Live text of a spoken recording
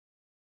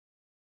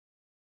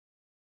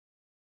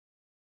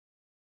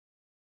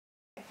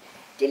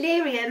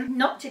Delirium,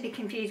 not to be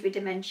confused with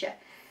dementia,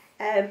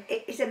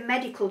 it is a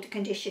medical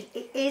condition.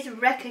 It is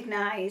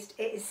recognised,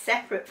 it is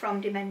separate from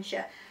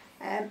dementia.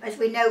 As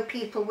we know,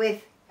 people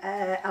with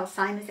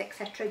Alzheimer's,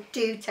 etc.,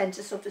 do tend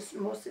to suffer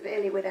more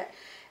severely with it.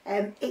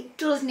 It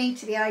does need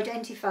to be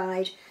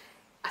identified.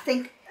 I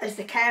think as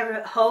the carer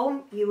at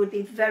home, you would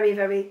be very,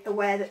 very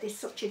aware that there's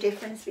such a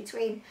difference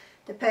between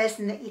the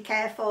person that you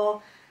care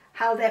for,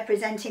 how they're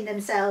presenting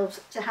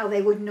themselves to how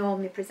they would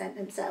normally present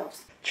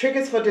themselves.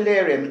 Triggers for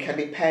delirium can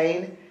be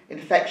pain,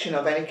 infection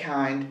of any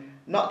kind,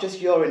 not just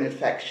urine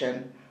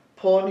infection,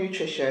 poor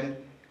nutrition,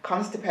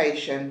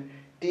 constipation,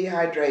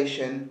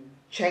 dehydration,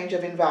 change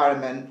of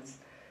environments.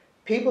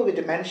 People with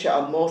dementia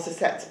are more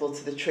susceptible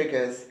to the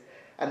triggers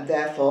and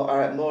therefore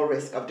are at more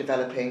risk of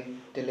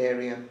developing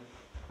delirium.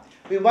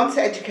 We want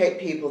to educate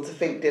people to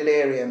think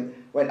delirium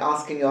when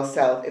asking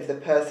yourself if the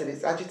person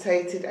is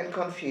agitated and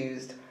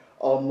confused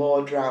or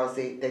more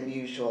drowsy than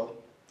usual.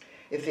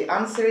 If the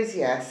answer is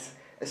yes,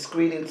 a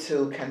screening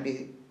tool can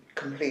be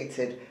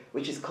completed,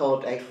 which is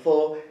called a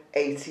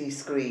 480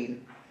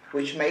 screen,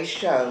 which may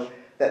show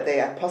that they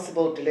have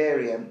possible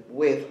delirium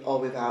with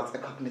or without a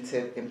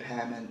cognitive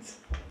impairment.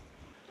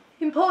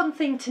 The important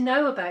thing to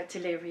know about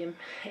delirium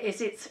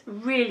is it's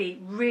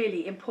really,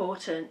 really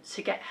important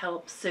to get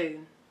help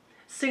soon,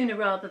 sooner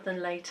rather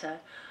than later.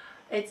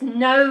 There's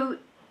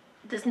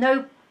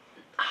no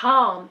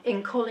harm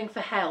in calling for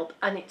help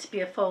and it to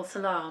be a false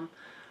alarm,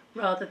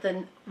 rather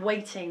than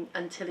waiting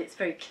until it's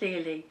very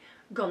clearly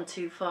gone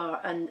too far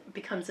and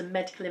becomes a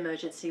medical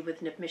emergency with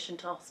an admission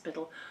to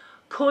hospital.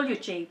 Call your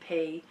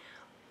GP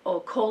or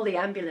call the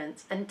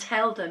ambulance and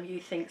tell them you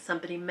think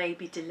somebody may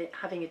be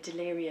having a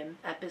delirium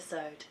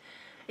episode.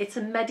 It's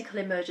a medical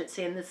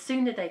emergency, and the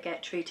sooner they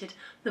get treated,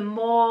 the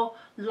more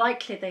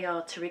likely they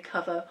are to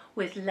recover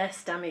with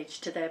less damage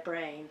to their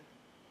brain.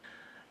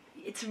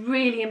 It's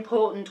really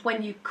important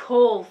when you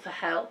call for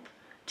help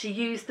to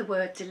use the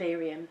word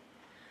delirium.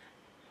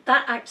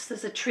 That acts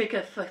as a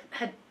trigger for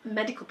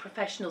medical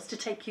professionals to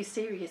take you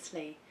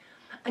seriously.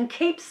 And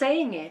keep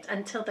saying it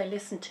until they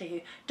listen to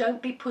you.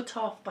 Don't be put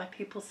off by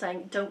people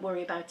saying, don't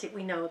worry about it,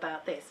 we know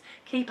about this.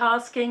 Keep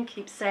asking,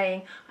 keep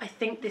saying, I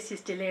think this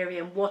is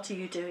delirium, what are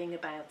you doing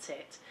about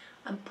it?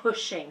 And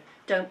pushing,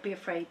 don't be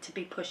afraid to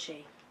be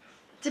pushy.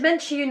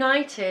 Dementia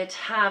United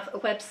have a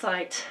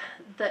website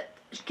that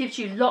gives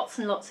you lots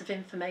and lots of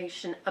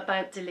information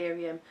about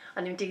delirium,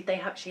 and indeed they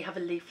actually have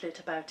a leaflet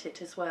about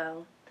it as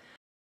well.